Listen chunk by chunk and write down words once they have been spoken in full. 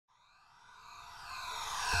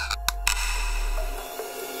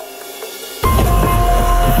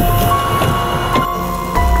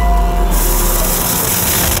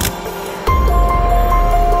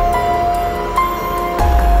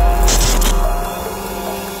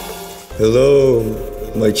Hello,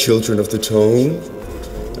 my children of the tone,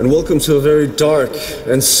 and welcome to a very dark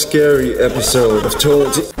and scary episode of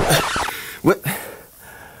Tone. What?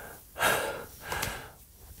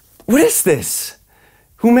 What is this?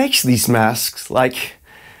 Who makes these masks? Like,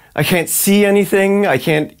 I can't see anything, I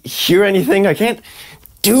can't hear anything, I can't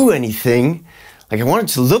do anything. Like, I wanted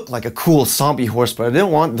to look like a cool zombie horse, but I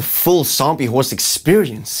didn't want the full zombie horse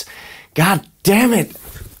experience. God damn it!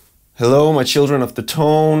 Hello, my children of the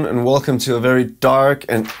tone, and welcome to a very dark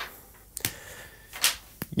and...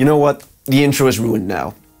 You know what? The intro is ruined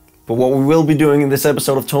now. But what we will be doing in this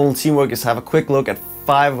episode of Tonal Teamwork is have a quick look at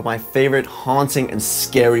 5 of my favorite haunting and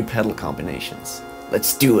scary pedal combinations.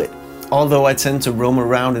 Let's do it! Although I tend to roam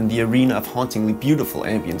around in the arena of hauntingly beautiful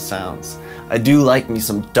ambient sounds, I do like me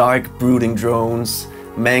some dark brooding drones,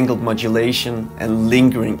 mangled modulation, and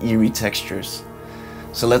lingering eerie textures.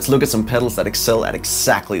 So let's look at some pedals that excel at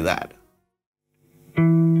exactly that.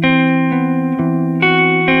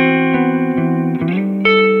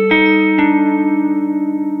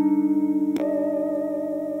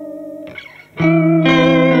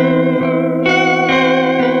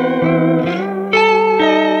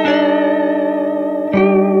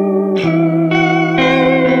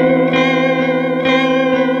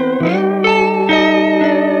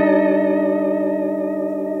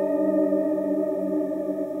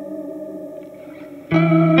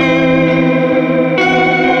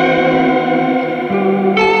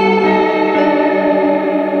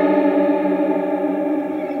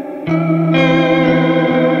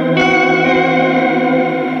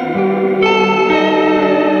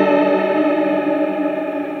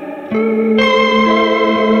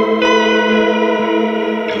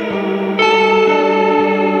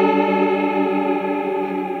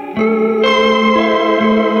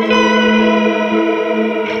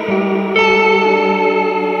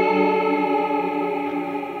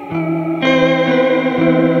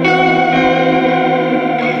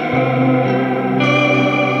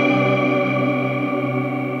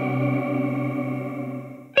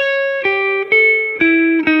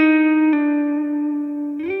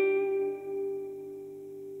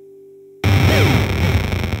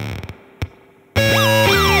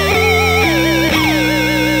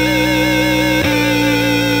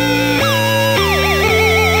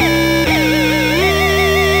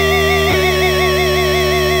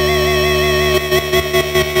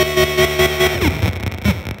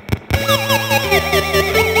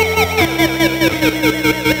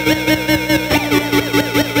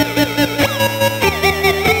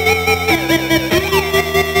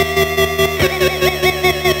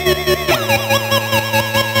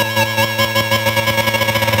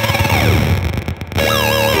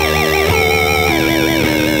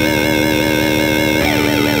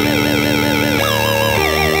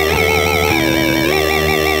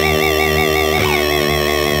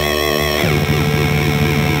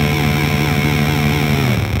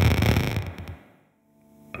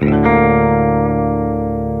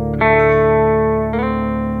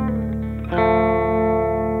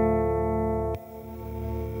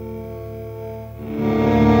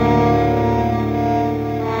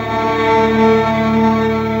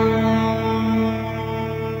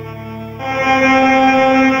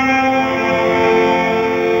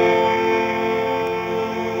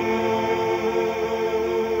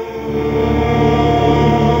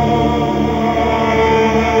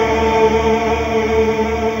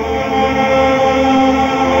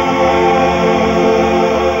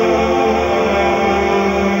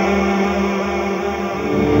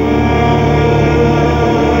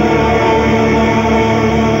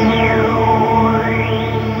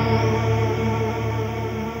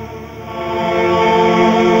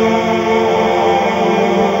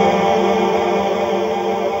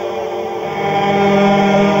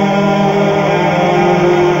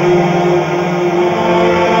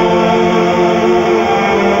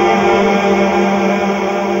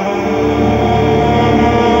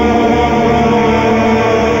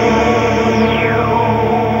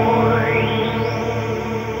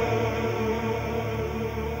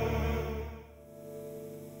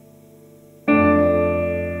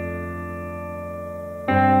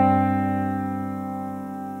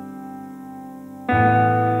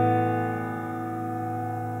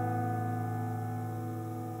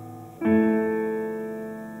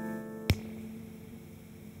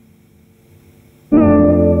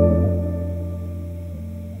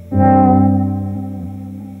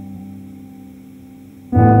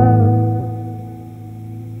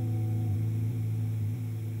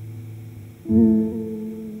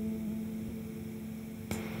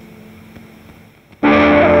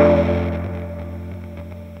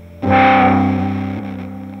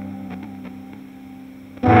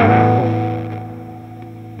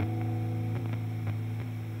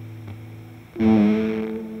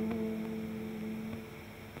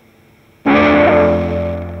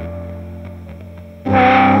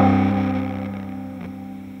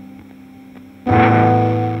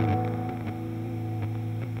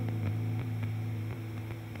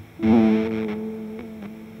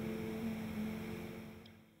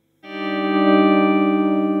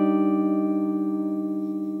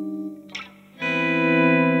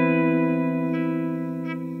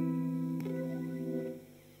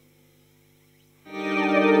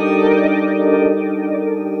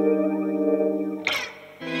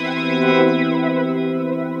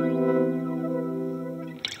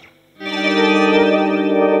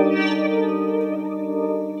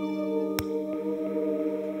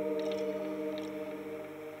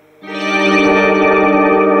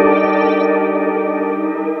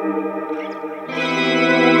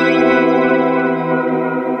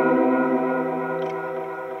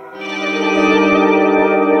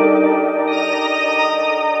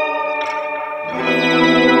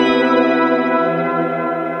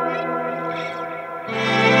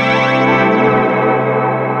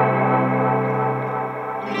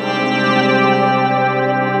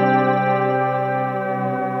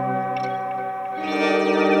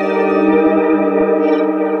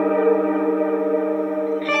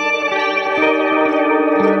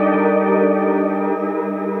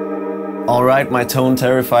 Alright, my tone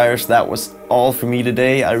terrifiers, that was all for me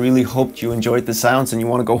today. I really hoped you enjoyed the sounds and you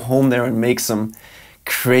want to go home there and make some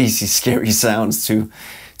crazy scary sounds to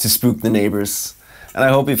spook the neighbors. And I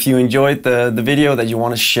hope if you enjoyed the video that you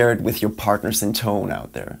want to share it with your partners in tone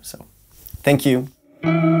out there. So, thank you.